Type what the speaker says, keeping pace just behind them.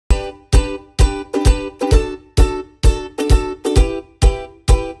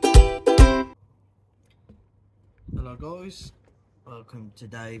Hello guys, welcome to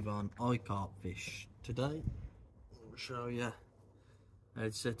Dave on iCartFish. Today I'll show you how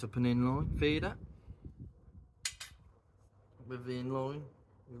to set up an inline feeder. With the inline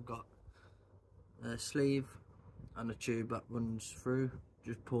we've got a sleeve and a tube that runs through.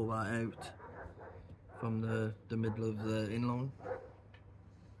 Just pull that out from the middle of the inline.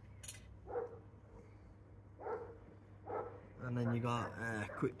 And then you got a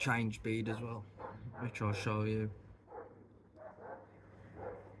quick change bead as well, which I'll show you.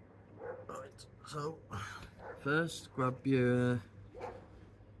 Right, so first grab your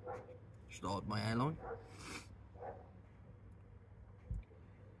start my airline.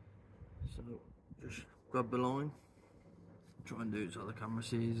 So just grab the line, try and do it so the camera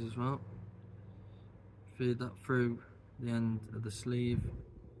sees as well. Feed that through the end of the sleeve.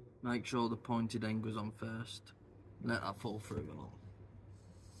 Make sure the pointed end goes on first. Let that fall through along.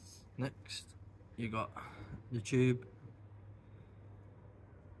 Next, you got the tube.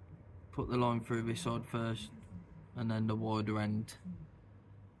 Put the line through this side first, and then the wider end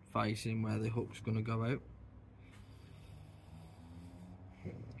facing where the hook's going to go out.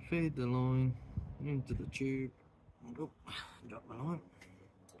 Feed the line into the tube. Oh, drop the line.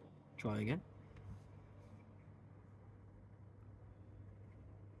 Try again.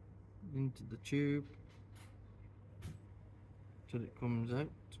 Into the tube till it comes out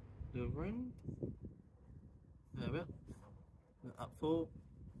the other end. There we go. Let that fall.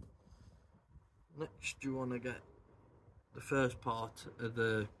 Next, you want to get the first part of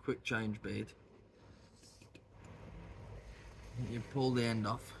the quick change bead. You pull the end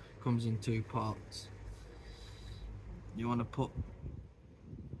off. It comes in two parts. You want to put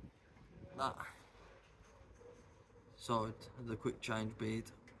that side of the quick change bead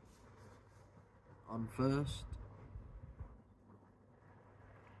on first.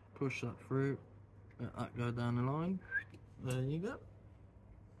 Push that through, let that go down the line. There you go.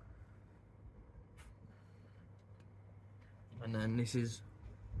 And then this is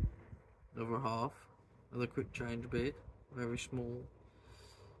the other half of the quick change bead, very small.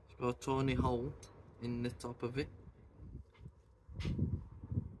 It's got a tiny hole in the top of it. I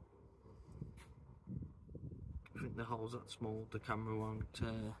think the hole's that small, the camera won't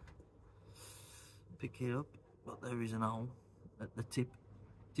pick it up, but there is an hole at the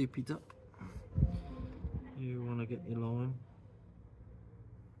tippy top. You want to get your line,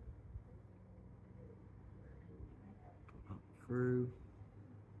 put that through,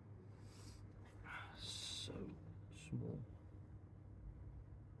 so small.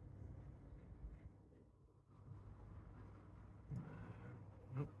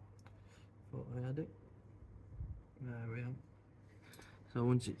 Thought I had it. There we are. So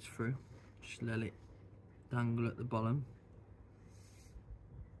once it's through, just let it dangle at the bottom.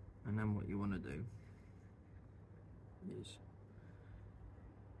 And then what you want to do is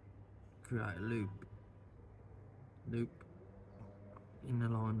create a loop in the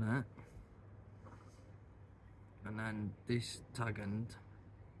line there, and then this tag end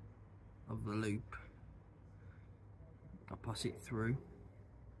of the loop, I pass it through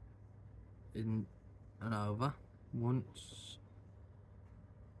in and over once,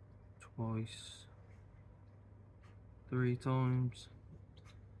 twice, 3 times,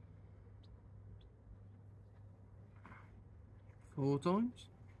 4 times,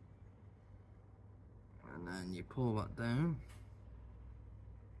 and then you pull that down.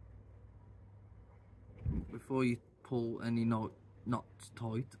 Before you pull any knots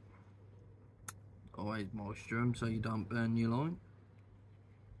tight, always moisture them so you don't burn your line.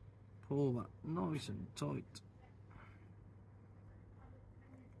 Pull that nice and tight.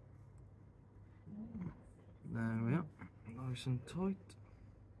 There we are, nice and tight.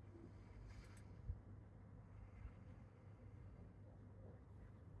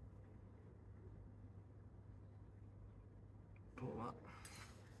 Pull that.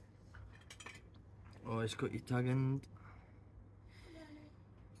 Always cut your tag end.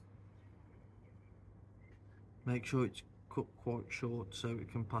 Make sure it's cut quite short so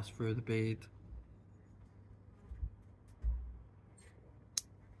it can pass through the bead.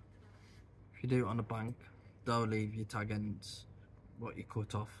 If you do it on a bank, don't leave your tag ends, what you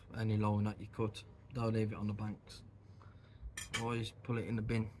cut off, any line that you cut, don't leave it on the banks. Always pull it in the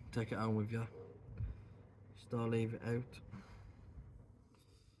bin, take it home with you. Just don't leave it out.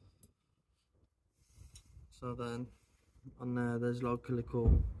 So then on there, there's like a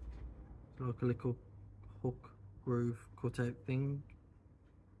little hook groove cut out thing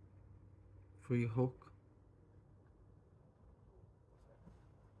for your hook.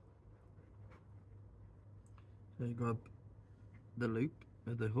 So you grab the loop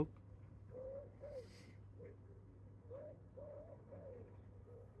of the hook,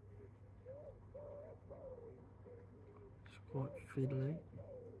 fiddly.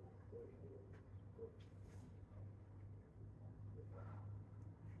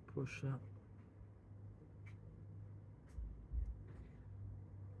 Push that.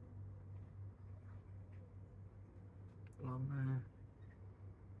 Along there.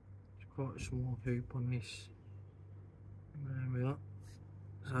 It's quite a small hoop on this. There we are.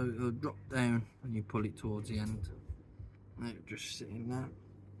 So it'll drop down and you pull it towards the end. And it'll just sit in there.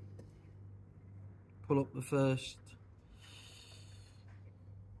 Pull up the first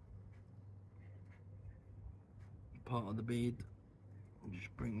part of the bead and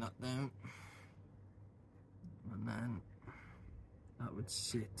just bring that down, and then that would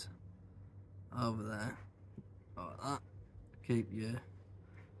sit over there like that. Keep your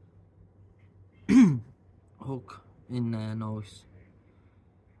hook in there nice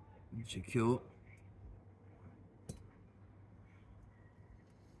and secure.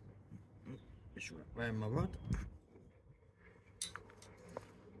 Just wrap around my rod.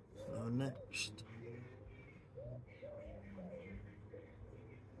 So next,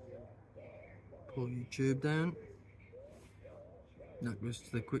 pull your tube down. That goes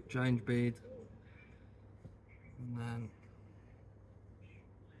to the quick change bead, and then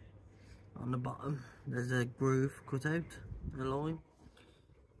on the bottom there's a groove cut out, a line.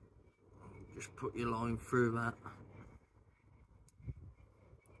 Just put your line through that,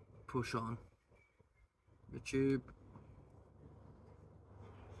 push on the tube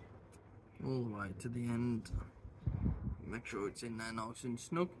all the way to the end. Make sure it's in there nice and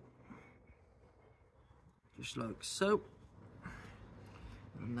snug, just like so.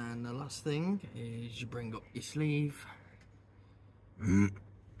 And then the last thing is you bring up your sleeve,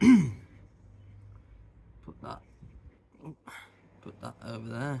 put that over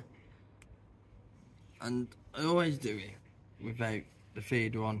there, and I always do it without the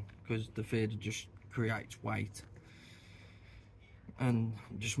feeder on, because the feeder just creates weight and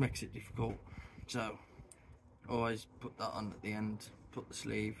just makes it difficult. So always put that on at the end, put the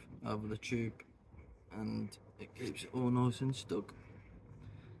sleeve over the tube, and it keeps it all nice and stuck.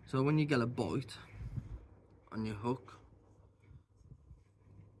 So when you get a bite on your hook,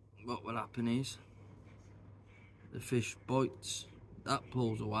 what will happen is the fish bites, that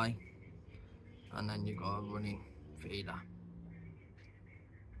pulls away, and then you got a running feeder.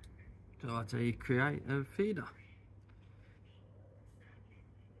 So that's how you create a feeder.